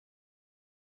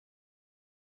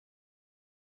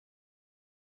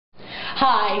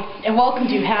Hi, and welcome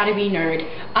to How to Be Nerd.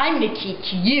 I'm going to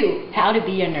teach you how to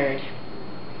be a nerd.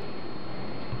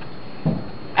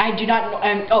 I do not,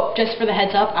 oh, just for the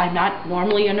heads up, I'm not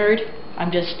normally a nerd.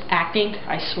 I'm just acting,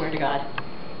 I swear to God.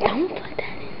 Don't put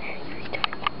that in there, you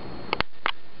retard.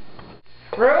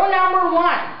 Rule number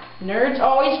 1, nerds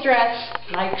always dress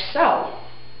like so.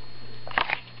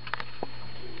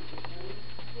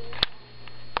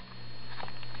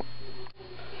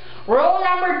 Rule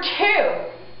number 2,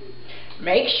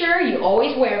 make sure you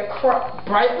always wear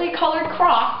brightly colored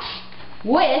Crocs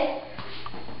with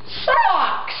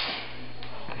socks.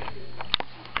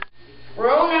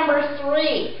 Rule number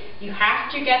 3, you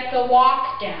have to get the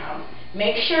walk down.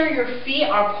 Make sure your feet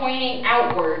are pointing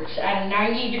outwards at a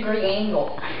 90-degree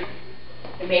angle.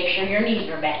 And make sure your knees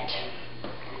are bent.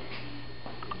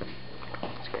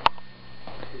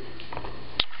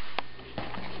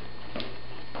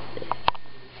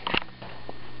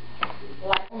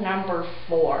 Rule number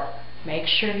 4, make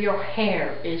sure your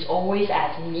hair is always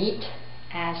as neat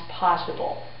as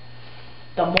possible.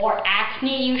 The more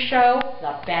acne you show,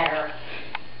 the better.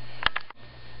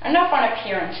 Enough on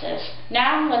appearances.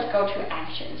 Now let's go to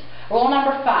actions. Rule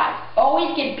number 5,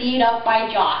 always get beat up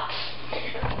by jocks.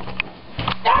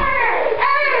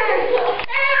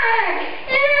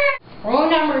 Rule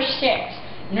number 6,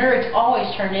 nerds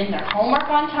always turn in their homework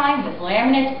on time with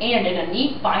laminates and in a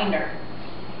neat binder.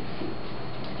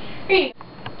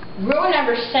 Rule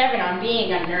number 7 on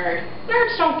being a nerd,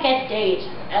 nerds don't get dates.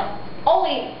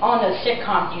 Only on the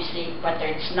sitcoms you see, but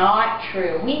it's not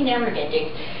true. We never get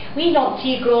dates. We don't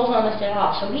see girls on the set at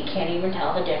all, so we can't even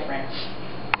tell the difference.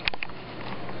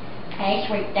 Hey,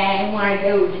 sweet daddy, wanna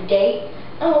go to the date?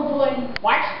 Oh boy,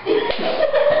 what?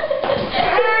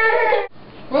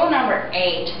 Rule number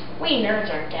 8, we nerds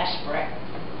are desperate.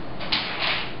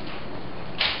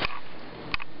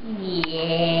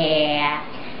 Yeah.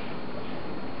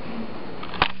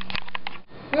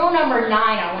 Rule number 9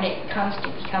 on when it comes to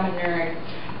becoming a nerd.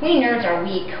 We nerds are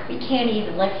weak. We can't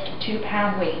even lift a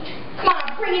 2-pound weight. Come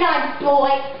on, bring it on,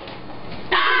 boy.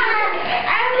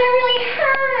 I'm really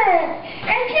hurt.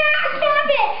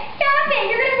 Stop it. Stop it.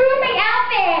 You're going to ruin my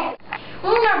outfit.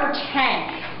 Rule number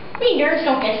 10. We nerds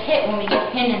don't get hit when we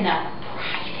get pinned in the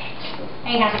private.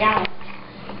 Hey, how's it going?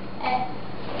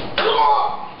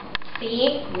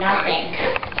 See? Nothing.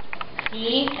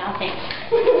 See? Nothing.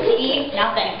 See?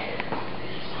 Nothing.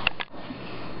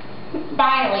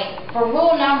 Finally, for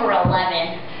rule number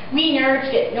 11, we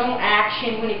nerds get no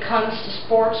action when it comes to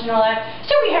sports and all that.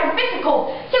 So we have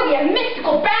mystical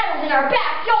battles in our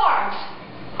backyards.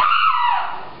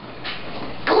 Ah!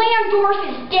 Glamdorf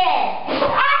is dead.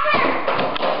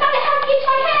 How the hell did you get to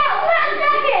my house?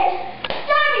 Stop it!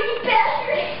 Stop it, you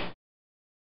bastard!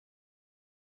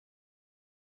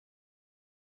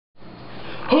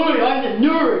 Hi, I'm the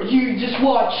nerd you just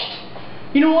watched.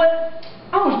 You know what?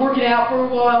 I was working out for a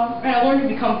while, and I learned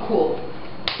to become cool.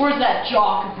 Where's that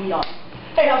jock beat on?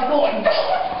 Hey, how's it going?